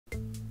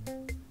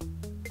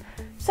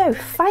So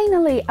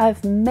finally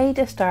I've made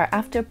a start.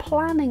 After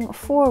planning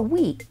for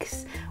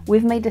weeks,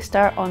 we've made a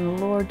start on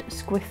Lord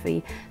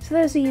Squiffy. So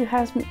those of you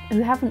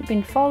who haven't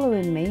been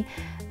following me,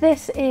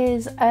 this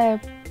is a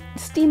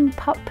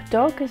steampup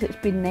dog, as it's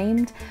been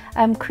named,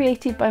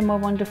 created by my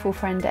wonderful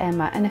friend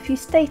Emma. And if you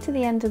stay to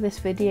the end of this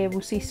video,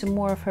 we'll see some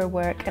more of her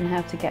work and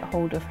how to get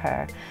hold of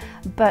her.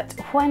 But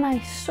when I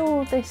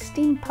saw this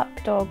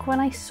steampup dog, when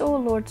I saw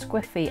Lord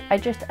Squiffy, I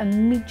just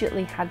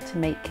immediately had to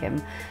make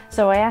him.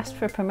 So I asked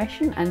for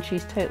permission and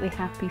she's totally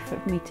happy for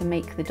me to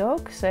make the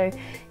dog. So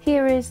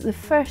here is the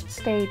first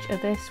stage of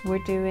this.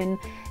 We're doing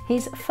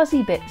his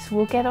fuzzy bits.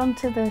 We'll get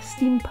onto the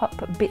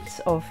steampup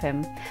bits of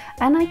him.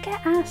 And I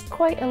get asked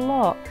quite a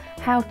lot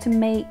how to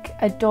make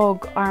a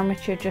dog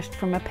armature just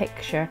from a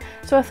picture.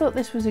 So I thought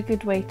this was a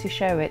good way to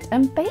show it.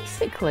 And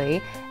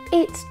basically,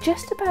 it's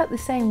just about the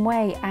same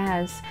way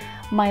as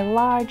my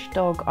large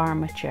dog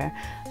armature.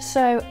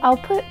 So I'll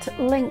put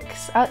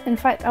links, in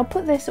fact I'll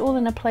put this all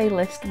in a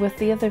playlist with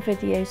the other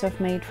videos I've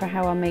made for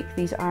how I make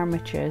these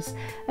armatures.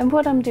 And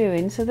what I'm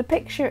doing, so the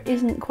picture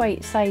isn't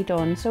quite side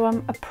on, so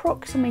I'm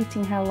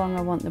approximating how long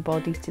I want the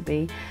body to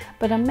be,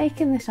 but I'm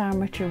making this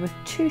armature with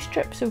 2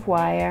 strips of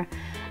wire,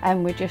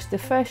 and the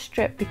first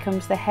strip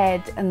becomes the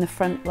head and the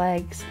front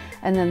legs,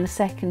 and then the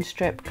second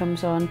strip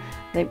comes on.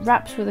 It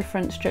wraps with the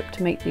front strip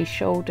to make these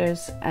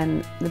shoulders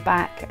and the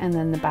back, and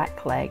then the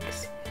back legs.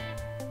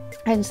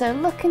 And so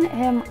looking at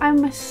him,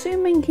 I'm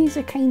assuming he's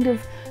a kind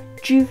of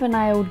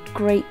juvenile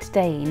Great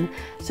Dane.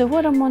 So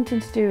what I'm wanting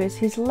to do is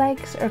his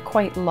legs are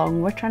quite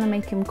long. We're trying to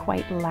make him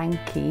quite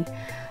lanky.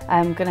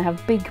 I'm going to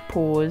have big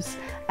paws,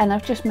 and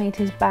I've just made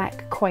his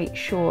back quite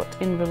short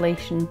in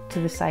relation to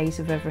the size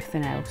of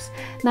everything else.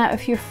 Now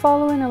if you're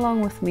following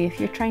along with me,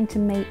 if you're trying to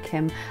make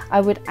him, I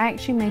would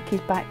actually make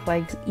his back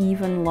legs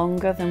even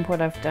longer than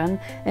what I've done.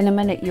 In a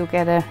minute you'll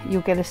get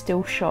a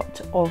still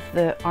shot of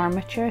the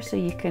armature, so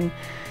you can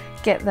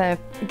get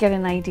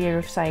an idea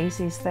of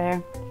sizes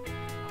there.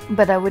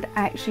 But I would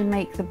actually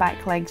make the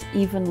back legs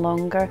even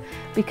longer,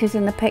 because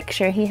in the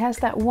picture he has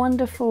that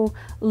wonderful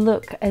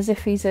look as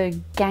if he's a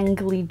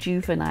gangly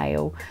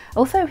juvenile.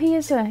 Although he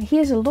is a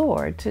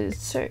lord,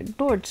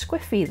 Lord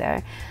Squiffy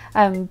there,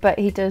 but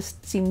he does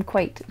seem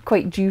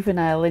quite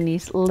juvenile in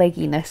his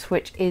legginess,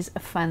 which is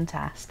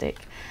fantastic.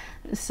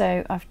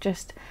 So I've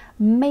just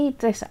made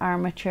this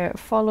armature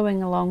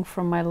following along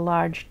from my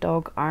large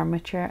dog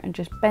armature and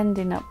just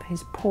bending up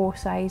his paw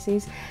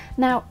sizes.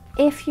 Now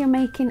if you're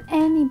making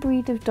any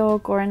breed of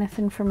dog or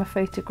anything from a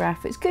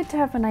photograph, it's good to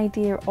have an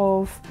idea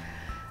of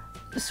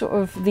sort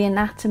of the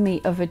anatomy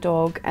of a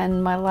dog,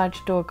 and my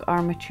large dog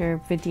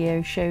armature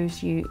video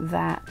shows you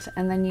that,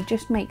 and then you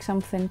just make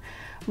something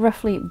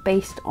roughly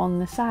based on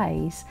the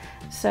size.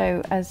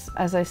 So as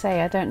I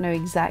say, I don't know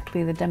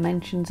exactly the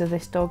dimensions of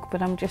this dog,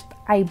 but I'm just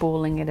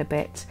eyeballing it a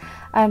bit.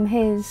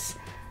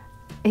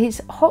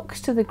 His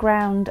hocks to the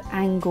ground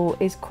angle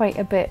is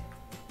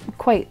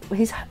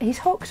his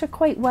hocks are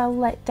quite well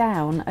let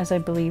down, as I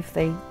believe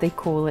they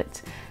call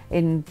it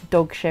in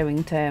dog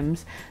showing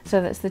terms. So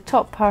that's the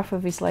top half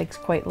of his legs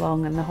quite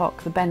long, and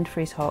the bend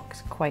for his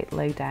hocks quite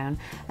low down.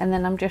 And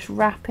then I'm just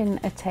wrapping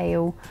a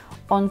tail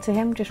onto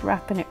him, just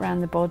wrapping it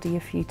around the body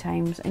a few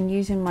times, and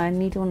using my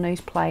needle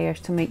nose pliers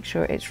to make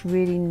sure it's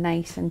really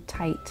nice and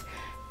tight,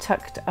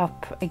 tucked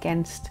up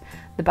against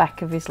the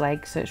back of his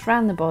legs. So it's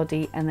round the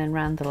body and then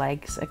round the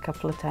legs a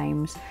couple of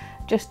times,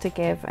 just to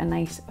give a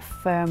nice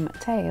firm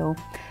tail.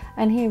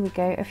 And here we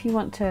go. If you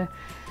want to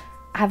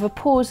have a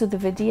pause of the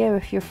video,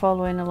 if you're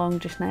following along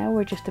just now,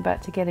 we're just about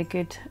to get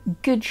a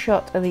good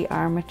shot of the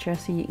armature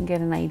so you can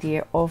get an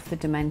idea of the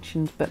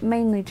dimensions, but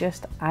mainly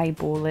just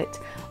eyeball it.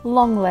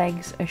 Long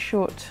legs, a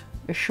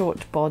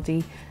short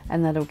body,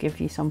 and that'll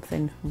give you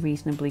something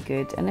reasonably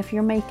good. And if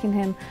you're making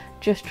him,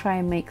 just try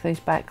and make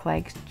those back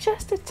legs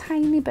just a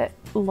tiny bit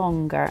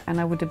longer, and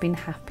I would have been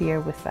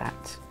happier with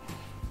that.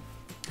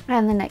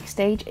 And the next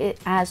stage,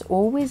 as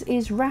always,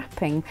 is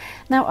wrapping.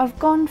 Now I've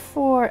gone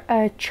for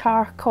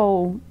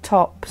charcoal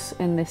tops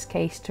in this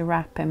case to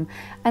wrap him,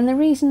 and the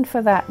reason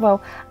for that,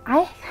 well,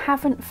 I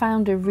haven't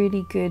found a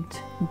really good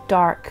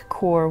dark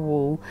core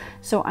wool,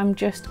 so I'm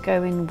just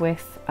going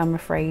with, I'm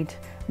afraid,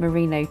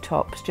 merino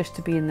tops, just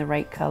to be in the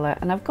right colour.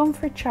 And I've gone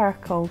for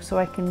charcoal so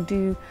I can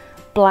do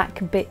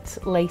black bits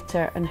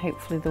later and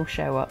hopefully they'll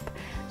show up.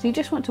 So you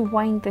just want to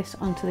wind this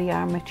onto the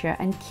armature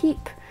and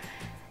keep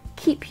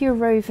your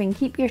roving,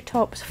 keep your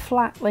tops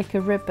flat like a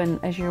ribbon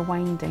as you're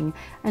winding,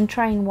 and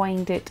try and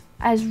wind it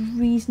as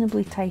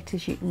reasonably tight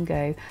as you can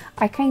go.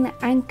 I kind of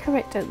anchor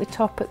it at the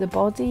top at the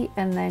body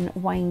and then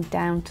wind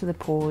down to the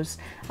paws,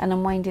 and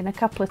I'm winding a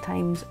couple of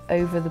times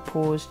over the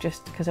paws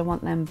just because I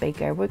want them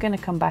bigger. We're going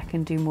to come back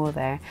and do more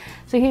there.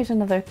 So here's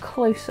another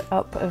close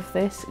up of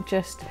this.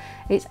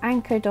 It's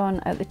anchored on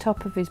at the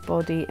top of his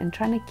body and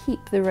trying to keep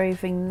the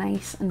roving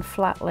nice and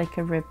flat like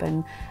a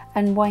ribbon,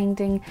 and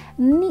winding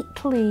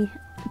neatly,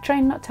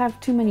 trying not to have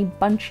too many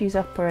bunches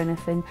up or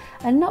anything,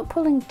 and not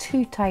pulling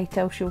too tight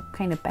else you'll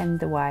kind of bend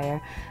the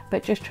wire,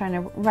 but just trying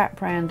to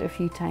wrap around a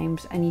few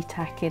times and you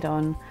tack it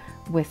on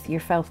with your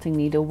felting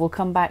needle. We'll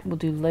come back, we'll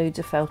do loads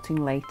of felting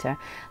later.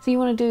 So you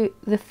want to do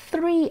the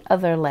 3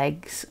 other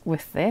legs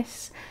with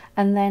this,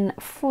 and then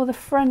for the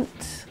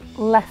front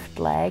left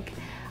leg,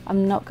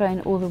 I'm not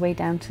going all the way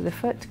down to the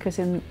foot, because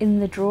in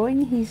the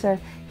drawing he's an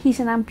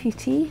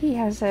amputee. He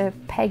has a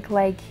peg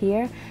leg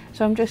here,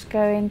 so I'm just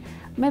going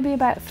maybe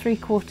about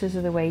 3/4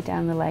 of the way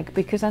down the leg,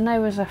 because I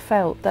know as I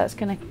felt that's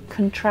going to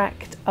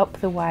contract up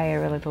the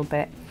wire a little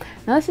bit.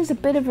 Now this is a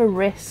bit of a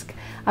risk.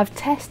 I've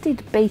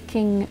tested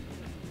baking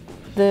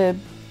the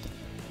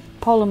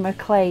polymer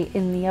clay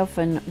in the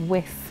oven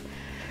with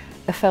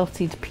a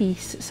felted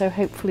piece, so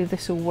hopefully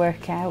this will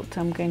work out.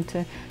 I'm going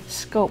to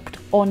sculpt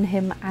on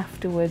him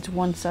afterwards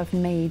once I've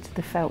made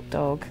the felt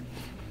dog.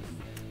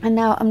 And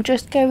now I'm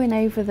just going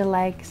over the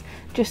legs,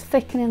 just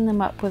thickening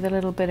them up with a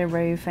little bit of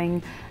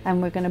roving,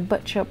 and we're going to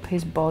butch up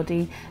his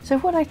body. So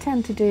what I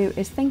tend to do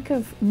is think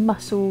of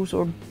muscles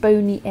or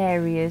bony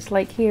areas,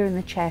 like here in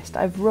the chest.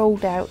 I've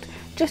rolled out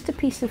just a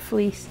piece of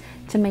fleece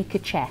to make a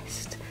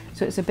chest,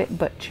 so it's a bit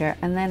butcher,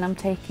 and then I'm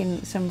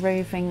taking some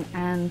roving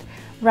and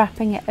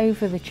wrapping it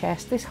over the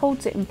chest. This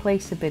holds it in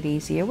place a bit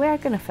easier. We are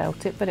going to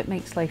felt it, but it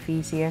makes life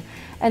easier.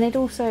 And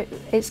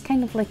it's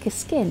kind of like a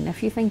skin,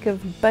 if you think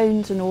of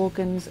bones and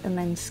organs and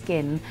then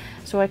skin.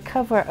 So I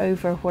cover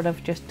over what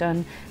I've just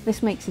done.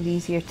 This makes it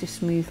easier to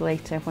smooth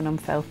later when I'm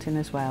felting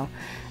as well.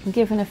 I'm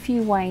giving a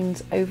few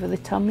winds over the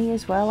tummy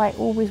as well. I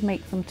always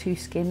make them too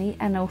skinny,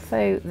 and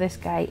although this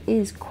guy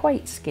is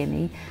quite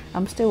skinny,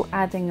 I'm still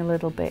adding a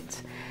little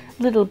bit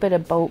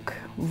of bulk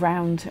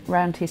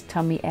round his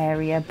tummy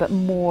area, but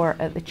more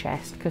at the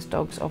chest, because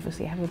dogs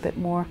obviously have a bit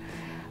more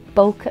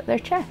bulk at their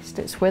chest.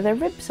 It's where their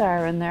ribs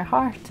are and their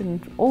heart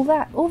and all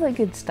that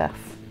good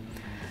stuff.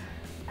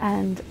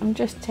 And I'm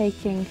just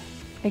taking,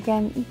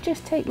 again, you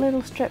just take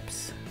little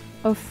strips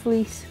of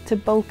fleece to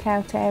bulk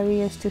out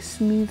areas, to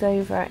smooth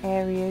over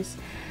areas,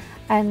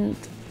 and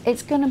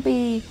it's going to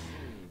be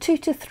 2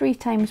 to 3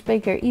 times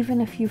bigger. Even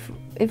if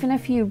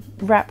you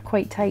wrap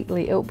quite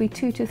tightly, it'll be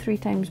 2 to 3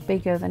 times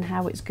bigger than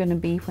how it's going to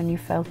be when you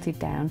felt it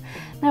down.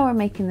 Now we're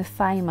making the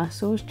thigh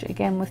muscles,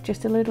 again with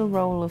just a little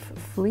roll of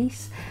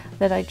fleece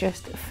that I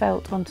just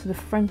felt onto the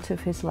front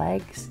of his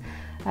legs.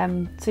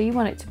 So you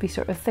want it to be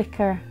sort of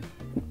thicker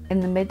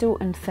in the middle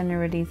and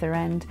thinner at either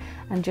end,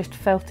 and just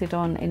felt it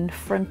on in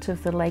front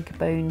of the leg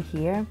bone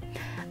here.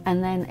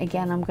 And then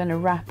again, I'm going to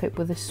wrap it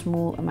with a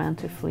small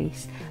amount of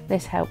fleece.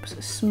 This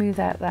helps smooth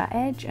out that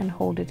edge and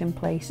hold it in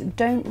place.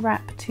 Don't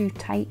wrap too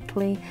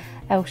tightly,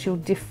 else you'll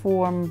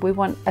deform. We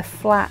want a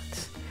flat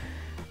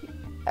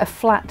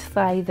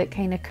thigh that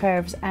kind of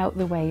curves out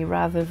the way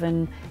rather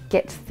than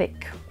get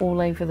thick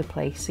all over the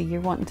place. So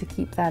you're wanting to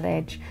keep that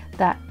edge,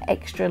 that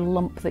extra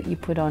lump that you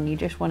put on, you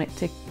just want it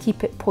to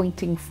keep it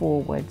pointing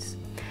forwards.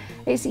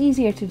 It's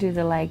easier to do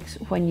the legs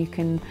when you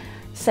can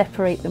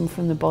separate them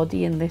from the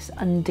body in this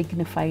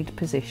undignified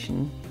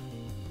position.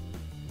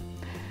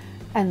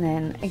 And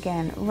then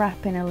again,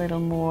 wrapping a little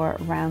more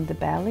around the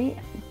belly.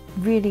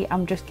 Really,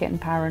 I'm just getting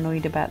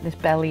paranoid about this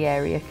belly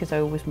area because I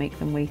always make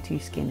them way too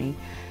skinny.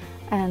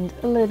 And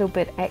a little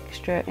bit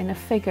extra in a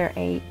figure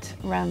 8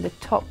 around the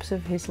tops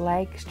of his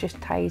legs, just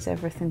ties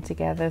everything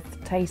together,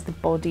 ties the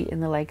body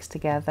and the legs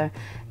together,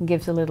 and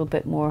gives a little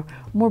bit more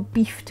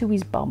beef to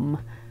his bum.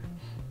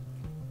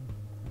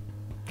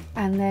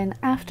 And then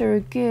after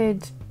a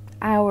good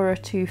hour or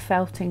 2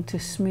 felting to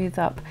smooth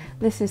up,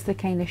 this is the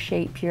kind of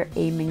shape you're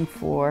aiming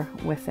for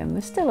with him.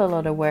 There's still a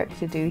lot of work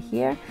to do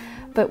here,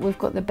 but we've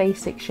got the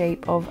basic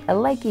shape of a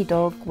leggy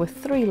dog with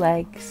 3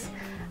 legs,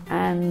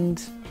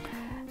 and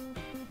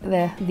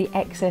the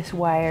excess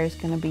wire is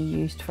going to be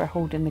used for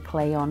holding the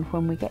clay on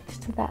when we get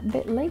to that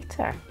bit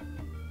later.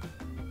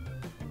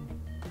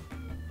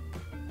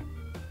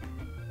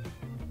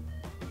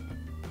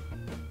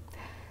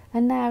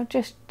 And now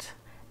just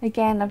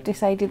again, I've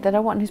decided that I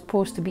want his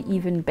paws to be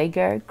even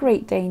bigger.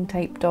 Great Dane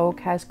type dog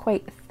has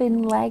quite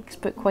thin legs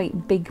but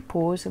quite big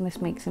paws, and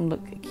this makes him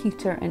look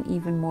cuter and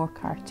even more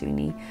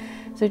cartoony.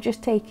 So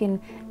just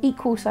taking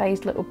equal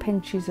sized little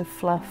pinches of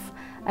fluff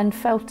and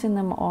felting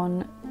them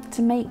on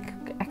to make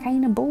a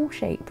kind of bowl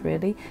shape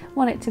really.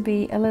 Want it to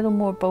be a little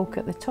more bulk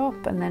at the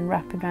top and then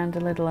wrap it around a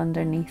little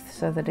underneath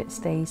so that it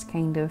stays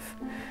kind of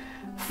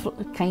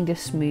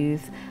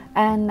smooth.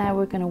 And now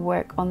we're going to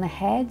work on the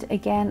head.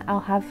 Again,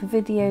 I'll have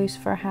videos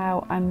for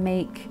how I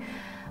make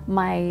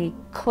my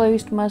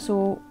closed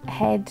muzzle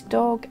head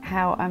dog,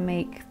 how I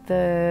make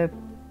the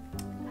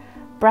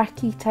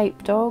bracky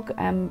type dog.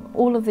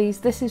 All of these,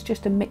 this is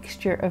just a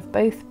mixture of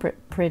both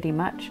pretty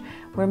much.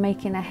 We're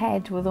making a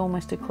head with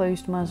almost a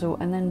closed muzzle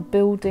and then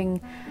building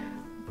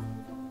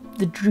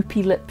the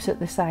droopy lips at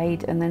the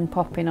side and then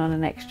popping on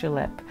an extra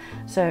lip.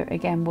 So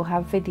again, we'll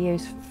have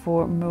videos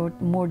for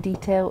more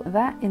detail of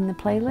that in the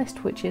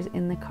playlist, which is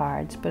in the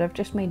cards, but I've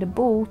just made a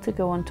bowl to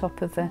go on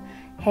top of the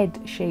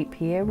head shape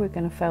here. We're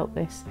going to felt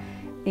this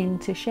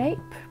into shape.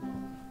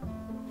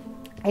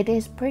 It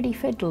is pretty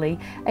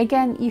fiddly.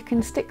 Again, you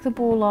can stick the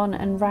ball on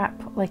and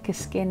wrap like a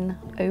skin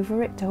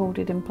over it to hold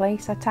it in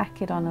place. I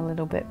tack it on a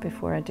little bit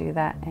before I do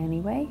that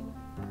anyway.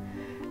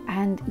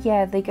 And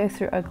yeah, they go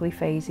through ugly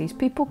phases.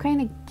 People kind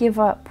of give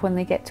up when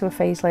they get to a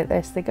phase like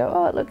this. They go,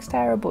 oh, it looks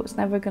terrible, it's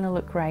never going to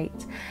look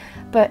right.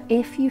 But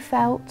if you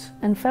felt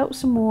and felt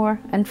some more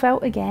and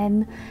felt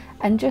again,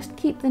 and just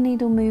keep the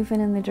needle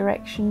moving in the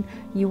direction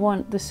you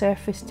want the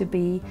surface to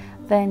be,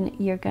 then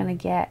you're going to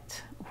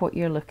get what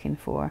you're looking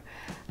for.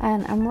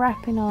 And I'm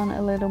wrapping on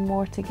a little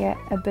more to get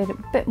a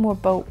bit more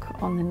bulk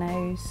on the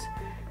nose,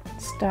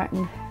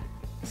 starting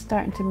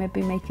to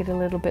maybe make it a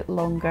little bit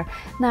longer.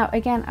 Now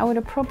again, I would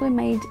have probably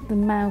made the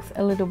mouth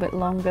a little bit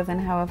longer than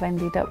how I've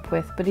ended up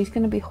with, but he's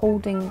going to be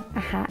holding a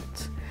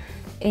hat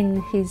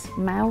in his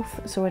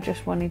mouth, so I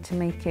just wanted to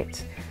make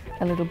it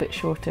a little bit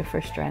shorter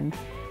for strength.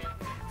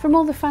 From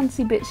all the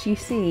fancy bits you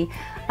see,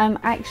 I'm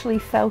actually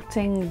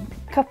felting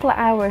a couple of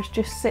hours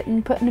just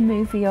sitting, putting a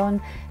movie on,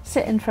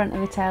 sit in front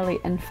of the telly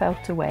and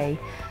felt away.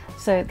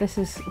 So this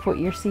is what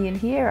you're seeing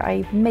here.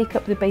 I make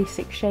up the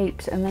basic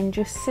shapes and then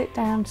just sit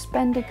down,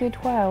 spend a good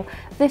while.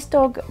 This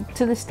dog,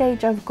 to the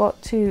stage I've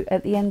got to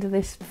at the end of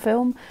this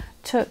film,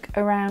 took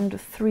around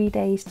 3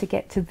 days to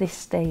get to this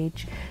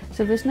stage.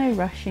 So there's no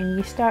rushing.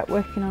 You start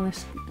working on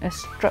a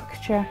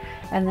structure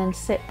and then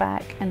sit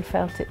back and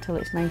felt it till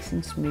it's nice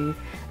and smooth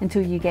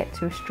until you get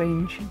to a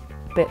strange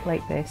bit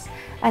like this.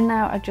 And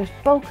now I just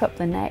bulk up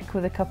the neck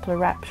with a couple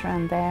of wraps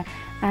around there,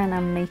 and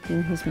I'm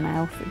making his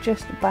mouth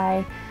just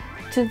by,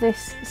 to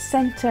this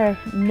center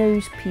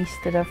nose piece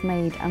that I've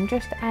made, I'm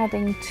just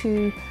adding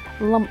 2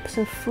 lumps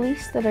of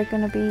fleece that are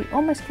going to be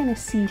almost kind of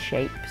C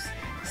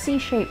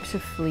shapes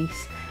of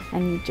fleece.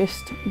 And you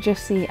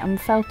just see I'm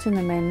felting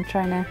them in,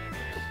 trying to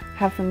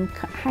have them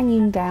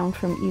hanging down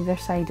from either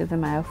side of the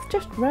mouth,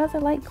 just rather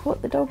like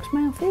what the dog's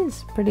mouth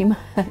is pretty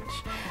much.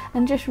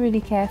 And just really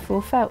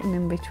careful felting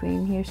in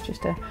between. Here's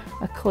just a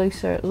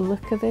closer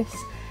look of this,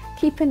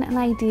 keeping an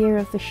idea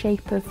of the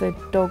shape of the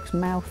dog's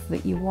mouth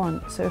that you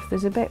want. So if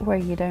there's a bit where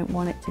you don't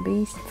want it to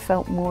be,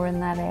 felt more in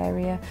that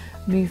area,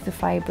 move the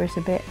fibres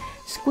a bit,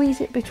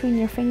 squeeze it between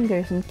your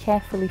fingers and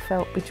carefully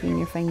felt between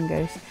your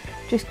fingers,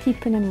 just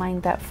keeping in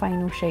mind that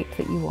final shape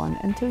that you want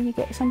until you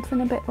get something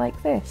a bit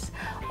like this.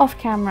 Off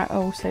camera I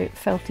also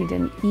felted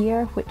an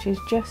ear, which is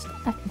just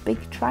a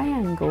big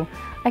triangle.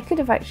 I could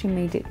have actually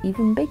made it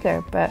even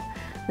bigger, but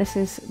this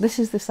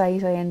is the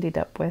size I ended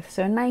up with.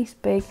 So a nice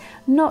big,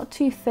 not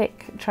too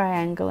thick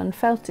triangle, and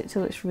felt it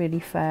till it's really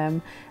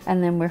firm,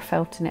 and then we're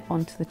felting it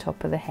onto the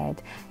top of the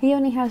head. He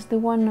only has the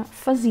one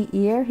fuzzy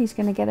ear. He's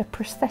going to get a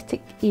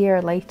prosthetic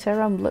ear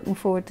later. I'm looking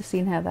forward to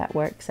seeing how that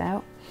works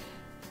out.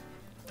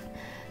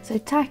 So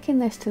tacking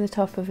this to the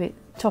top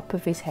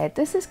of his head.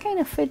 This is kind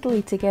of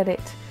fiddly to get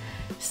it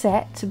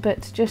set,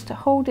 but just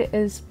hold it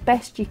as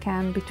best you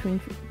can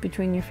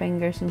between your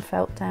fingers and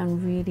felt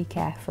down really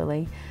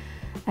carefully.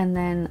 And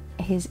then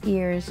his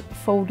ears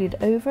folded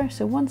over,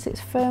 so once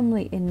it's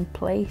firmly in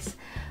place,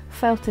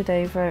 felt it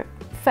over,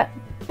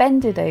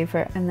 bend it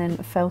over, and then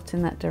felt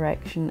in that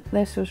direction.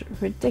 This was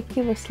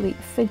ridiculously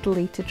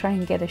fiddly to try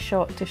and get a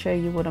shot to show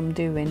you what I'm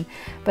doing,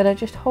 but I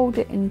just hold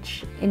it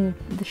in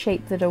the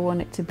shape that I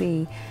want it to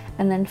be,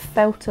 and then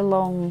felt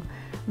along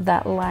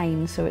that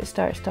line so it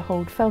starts to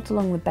hold, felt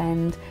along the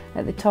bend,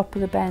 at the top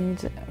of the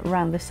bend,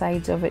 around the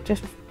sides of it,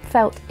 just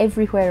felt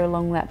everywhere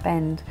along that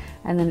bend,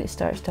 and then it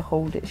starts to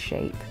hold its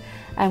shape.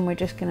 And we're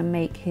just going to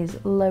make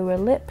his lower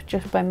lip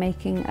just by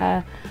making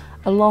a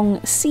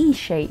long C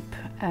shape.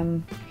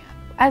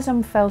 As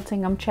I'm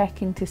felting, I'm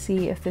checking to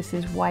see if this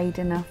is wide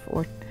enough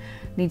or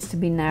needs to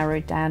be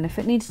narrowed down. If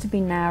it needs to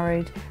be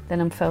narrowed, then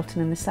I'm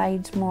felting in the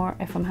sides more.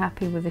 If I'm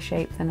happy with the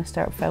shape, then I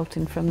start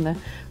felting from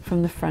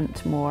the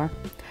front more.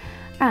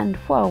 And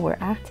while we're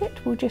at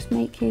it, we'll just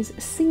make his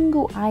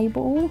single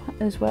eyeball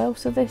as well.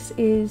 So this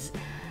is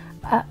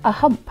a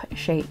hump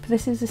shape.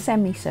 This is a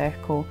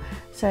semicircle.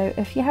 So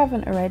if you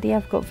haven't already,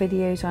 I've got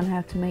videos on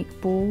how to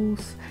make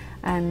balls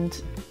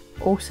and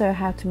also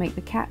how to make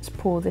the cat's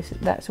paw.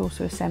 That's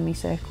also a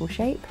semicircle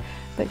shape,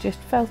 but just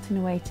felting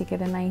away to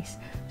get a nice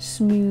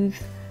smooth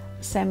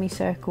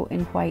semicircle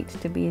in white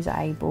to be his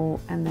eyeball,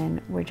 and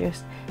then we're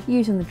just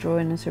using the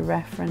drawing as a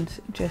reference,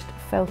 just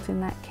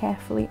felting that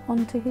carefully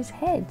onto his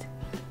head.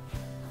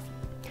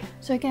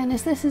 So again,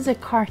 as this is a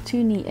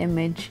cartoony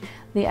image,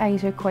 the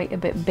eyes are quite a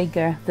bit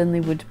bigger than they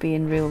would be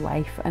in real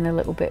life and a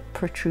little bit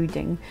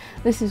protruding.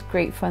 This is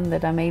great fun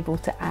that I'm able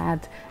to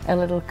add a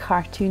little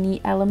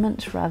cartoony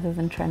element rather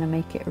than trying to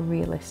make it a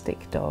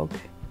realistic dog.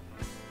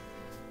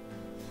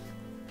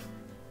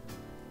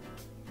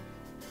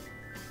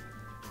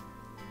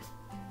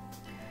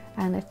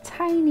 And a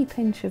tiny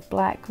pinch of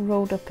black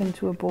rolled up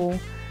into a ball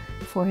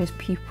for his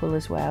pupil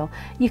as well.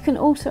 You can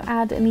also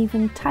add an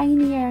even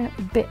tinier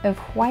bit of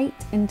white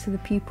into the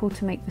pupil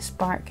to make the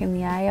spark in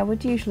the eye. I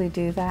would usually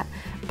do that,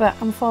 but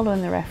I'm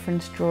following the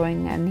reference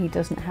drawing and he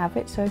doesn't have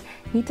it, so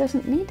he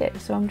doesn't need it,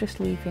 so I'm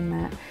just leaving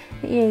that.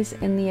 He is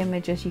in the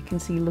image, as you can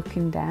see,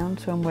 looking down,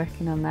 so I'm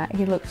working on that.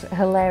 He looks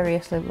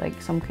hilariously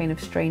like some kind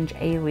of strange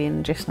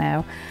alien just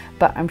now,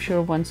 but I'm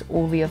sure once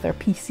all the other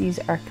pieces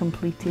are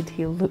completed,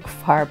 he'll look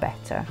far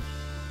better.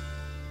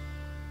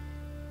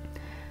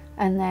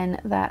 and then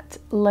that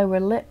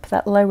lower lip,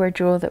 that lower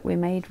jaw that we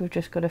made, we've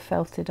just got to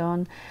felt it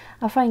on.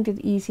 I find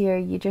it easier,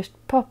 you just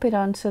pop it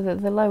on so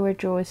that the lower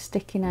jaw is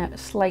sticking out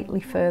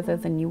slightly further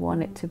than you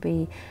want it to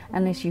be,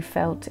 and as you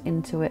felt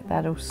into it,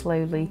 that'll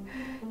slowly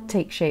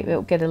take shape.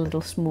 It'll get a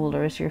little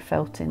smaller as you're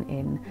felting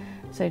in.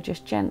 So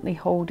just gently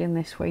holding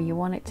this where you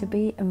want it to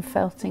be and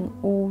felting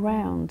all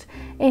round.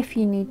 If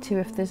you need to,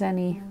 if there's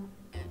any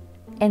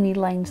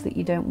lines that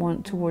you don't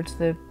want towards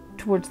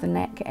the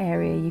neck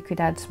area, you could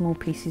add small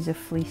pieces of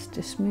fleece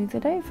to smooth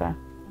it over.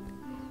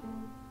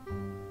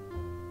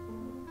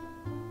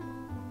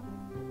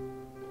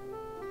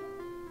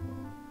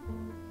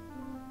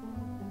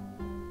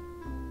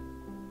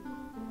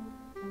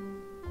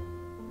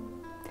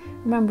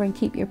 Remember, and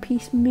keep your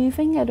piece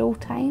moving at all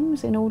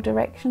times, in all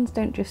directions.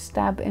 Don't just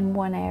stab in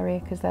one area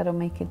because that'll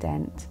make a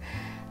dent.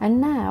 And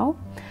now,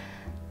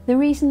 the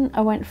reason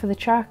I went for the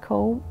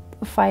charcoal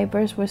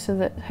fibres was so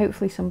that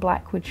hopefully some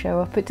black would show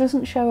up. It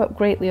doesn't show up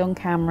greatly on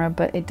camera,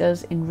 but it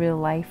does in real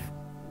life.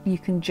 You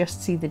can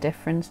just see the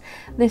difference.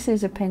 This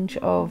is a pinch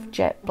of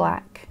jet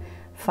black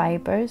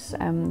fibres.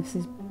 This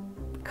is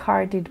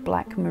carded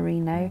black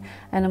merino,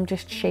 and I'm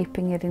just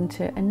shaping it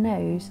into a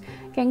nose.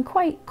 Again,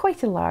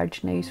 quite a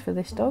large nose for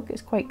this dog.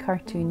 It's quite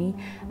cartoony,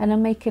 and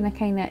I'm making a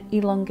kind of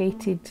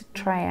elongated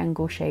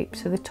triangle shape.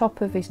 So the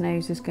top of his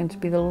nose is going to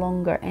be the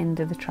longer end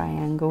of the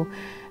triangle,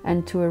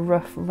 and to a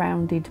rough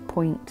rounded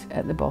point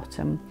at the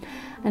bottom.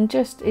 And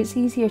just, it's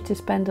easier to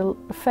spend a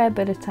fair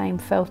bit of time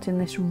felting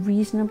this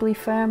reasonably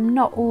firm,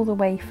 not all the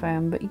way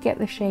firm, but you get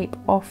the shape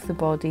off the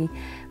body,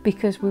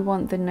 because we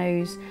want the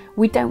nose,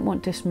 we don't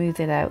want to smooth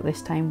it out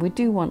this time. We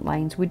do want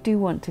lines, we do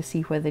want to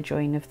see where the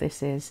join of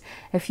this is.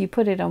 If you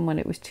put it on when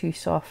it was too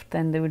soft,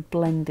 then they would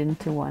blend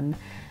into one.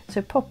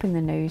 So popping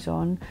the nose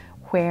on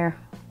where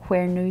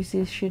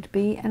noses should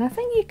be, and I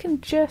think you can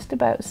just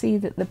about see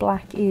that the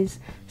black is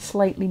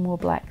slightly more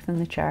black than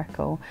the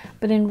charcoal,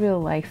 but in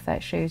real life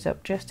that shows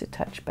up just a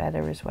touch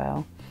better as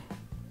well.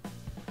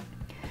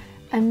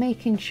 And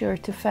making sure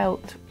to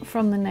felt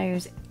from the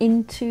nose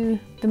into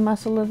the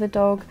muzzle of the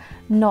dog,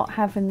 not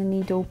having the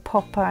needle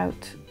pop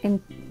out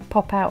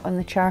on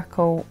the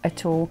charcoal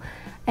at all.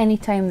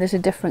 Anytime there's a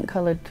different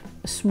coloured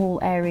small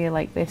area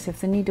like this,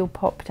 if the needle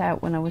popped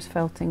out when I was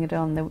felting it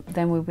on,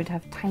 then we would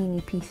have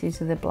tiny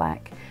pieces of the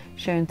black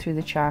showing through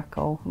the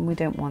charcoal, and we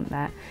don't want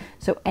that.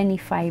 So any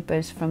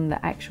fibres from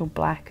the actual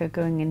black are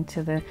going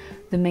into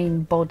the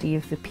main body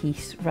of the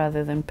piece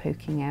rather than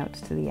poking out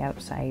to the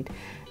outside.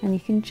 And you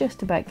can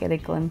just about get a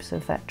glimpse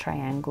of that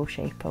triangle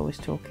shape I was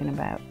talking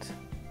about.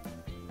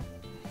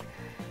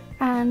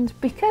 And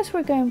because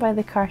we're going by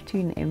the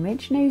cartoon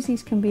image,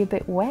 nosies can be a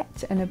bit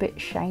wet and a bit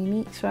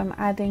shiny, so I'm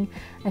adding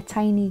a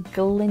tiny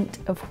glint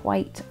of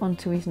white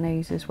onto his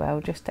nose as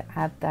well, just to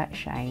add that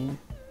shine.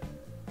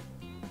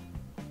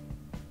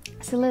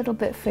 It's a little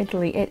bit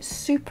fiddly. It's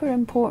super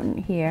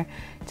important here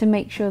to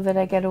make sure that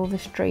I get all the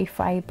stray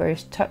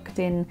fibres tucked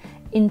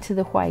into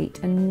the white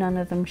and none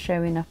of them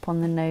showing up on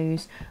the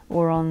nose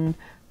or on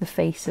the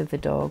face of the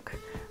dog.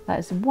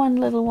 That's one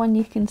little one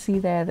you can see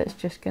there that's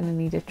just going to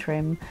need a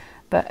trim.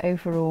 But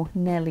overall,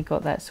 nearly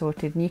got that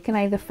sorted, and you can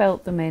either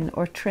felt them in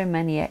or trim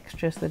any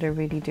extras that are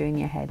really doing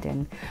your head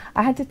in.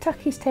 I had to tuck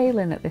his tail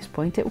in at this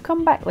point. It will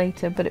come back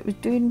later, but it was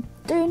doing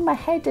my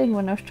head in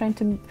when I was trying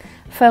to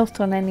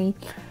felt on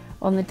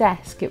the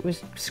desk. It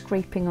was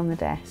scraping on the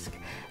desk.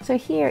 So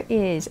here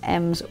is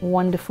Em's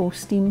wonderful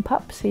steam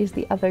pups. Here's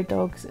the other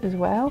dogs as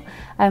well.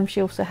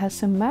 She also has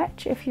some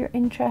merch if you're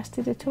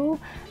interested at all.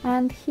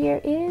 And here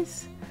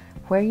is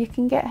where you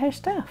can get her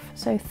stuff.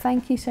 So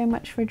thank you so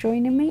much for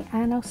joining me,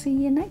 and I'll see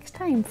you next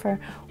time for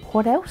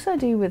what else I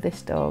do with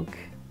this dog.